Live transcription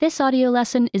This audio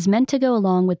lesson is meant to go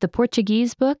along with the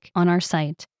Portuguese book on our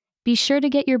site. Be sure to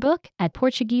get your book at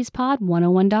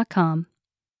PortuguesePod101.com.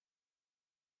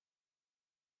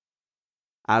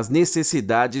 As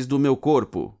necessidades do meu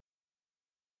corpo.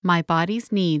 My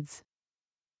body's needs.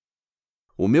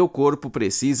 O meu corpo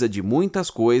precisa de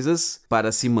muitas coisas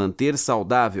para se manter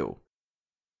saudável.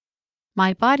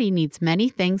 My body needs many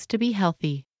things to be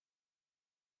healthy.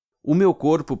 O meu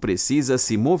corpo precisa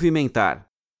se movimentar.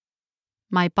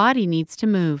 My body needs to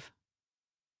move.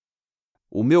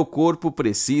 O meu corpo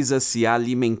precisa se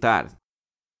alimentar.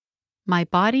 My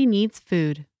body needs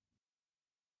food.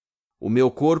 O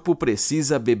meu corpo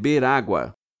precisa beber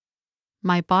água.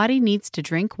 My body needs to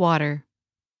drink water.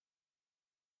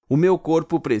 O meu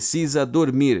corpo precisa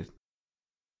dormir.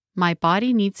 My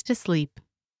body needs to sleep.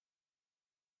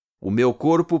 O meu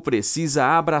corpo precisa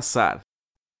abraçar.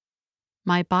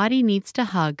 My body needs to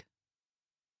hug.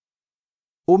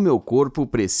 O meu corpo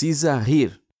precisa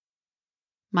rir.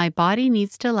 My body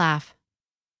needs to laugh.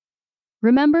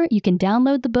 Remember, you can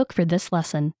download the book for this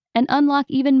lesson and unlock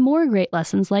even more great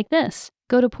lessons like this.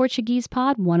 Go to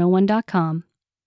PortuguesePod101.com.